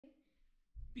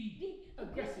Be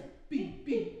aggressive.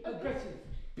 Be aggressive.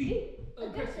 Be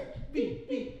aggressive.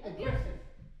 Be aggressive.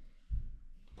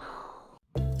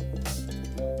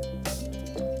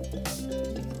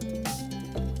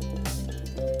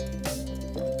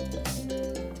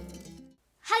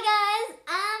 Hi guys,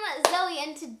 I'm Zoe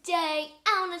and today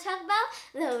I want to talk about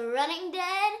the Running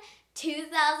Dead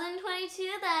 2022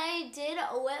 that I did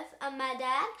with my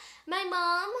dad, my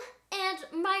mom,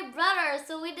 and my brother.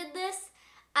 So we did this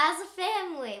as a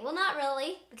family. Well, not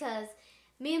really, because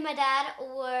me and my dad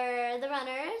were the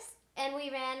runners and we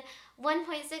ran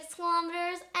 1.6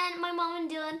 kilometers, and my mom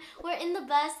and Dylan were in the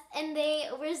bus and they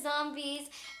were zombies,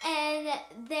 and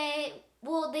they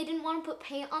didn't want to put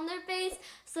paint on their face,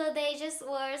 so they just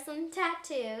wore some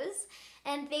tattoos,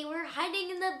 and they were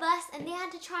hiding in the bus and they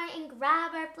had to try and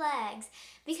grab our flags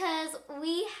because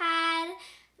we had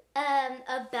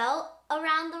a belt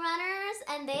around the runners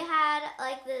and they had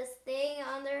like this thing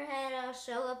on their head. I'll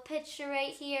show a picture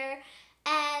right here.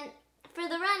 And for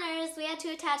the runners, we had to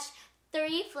attach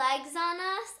 3 flags on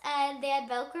us, and they had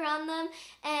Velcro on them,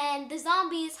 and the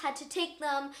zombies had to take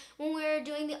them when we were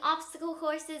doing the obstacle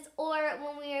courses or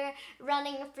when we were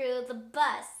running through the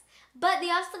bus. But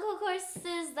the obstacle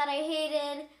courses that I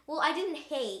hated, I didn't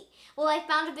hate, I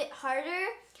found a bit harder,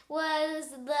 was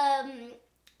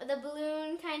the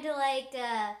balloon kind of like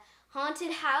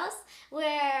haunted house,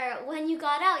 where when you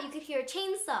got out you could hear a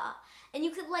chainsaw and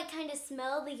you could like kind of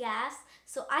smell the gas,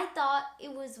 so I thought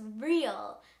it was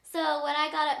real. So when I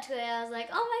got up to it, I was like,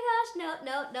 oh my gosh,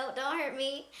 no, don't hurt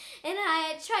me. And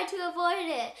I tried to avoid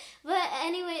it. But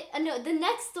anyway, no, the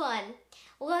next one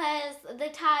was the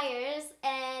tires.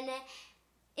 And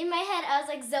in my head, I was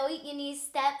like, Zoe, you need to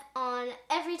step on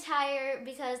every tire,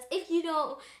 because if you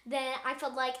don't, then I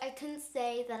felt like I couldn't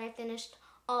say that I finished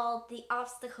all the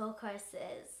obstacle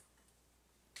courses.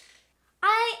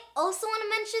 I also want to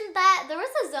mention that there was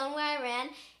a zone where I ran.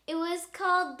 It was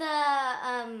called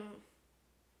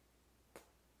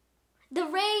the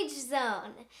Rage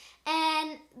Zone,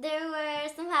 and there were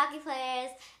some hockey players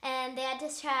and they had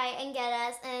to try and get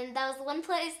us, and that was one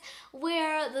place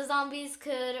where the zombies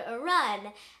could run.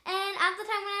 And at the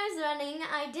time when I was running,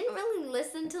 I didn't really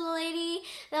listen to the lady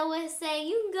that was saying,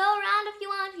 you can go around if you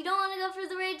want, if you don't want to go through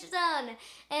the Rage Zone.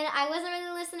 And I wasn't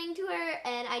really listening to her,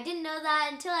 and I didn't know that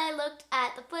until I looked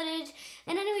at the footage.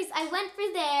 And anyways, I went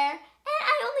through there and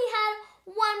I only had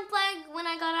 1 flag when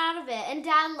I got out of it, and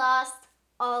Dad lost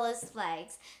all his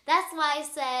flags. That's why I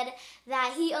said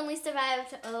that he only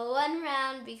survived 1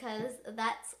 round, because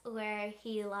that's where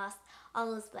he lost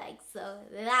all his flags. So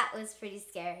that was pretty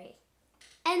scary.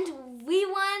 And we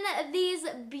won these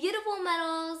beautiful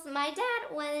medals. My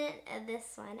dad won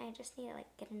this one. I just need to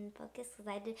like get in focus,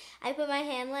 because I put my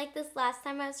hand like this last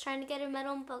time I was trying to get a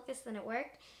medal in focus and it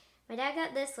worked. My dad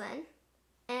got this one.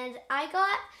 And I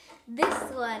got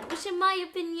this one, which in my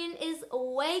opinion is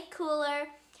way cooler,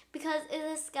 because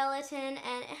it's a skeleton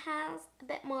and it has a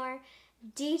bit more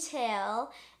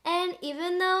detail. And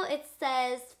even though it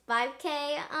says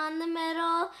 5K on the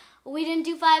middle, we didn't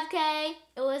do 5K.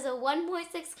 It was a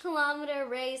 1.6 kilometer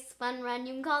race, fun run.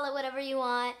 You can call it whatever you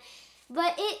want.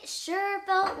 But it sure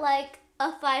felt like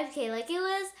a 5K. Like, it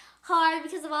was hard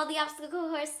because of all the obstacle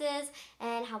courses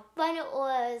and how fun it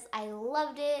was. I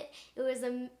loved it. It was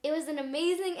an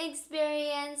amazing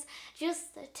experience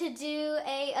just to do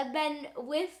a bend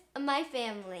with my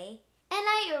family. And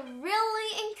I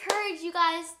really encourage you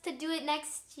guys to do it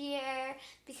next year,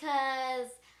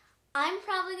 because I'm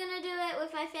probably gonna do it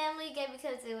with my family again,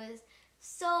 because it was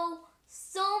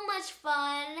so much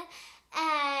fun,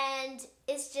 and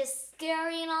it's just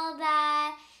scary and all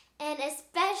that. And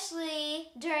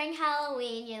especially during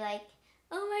Halloween, you're like,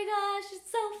 oh my gosh,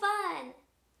 it's so fun.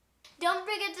 Don't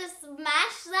forget to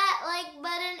smash that like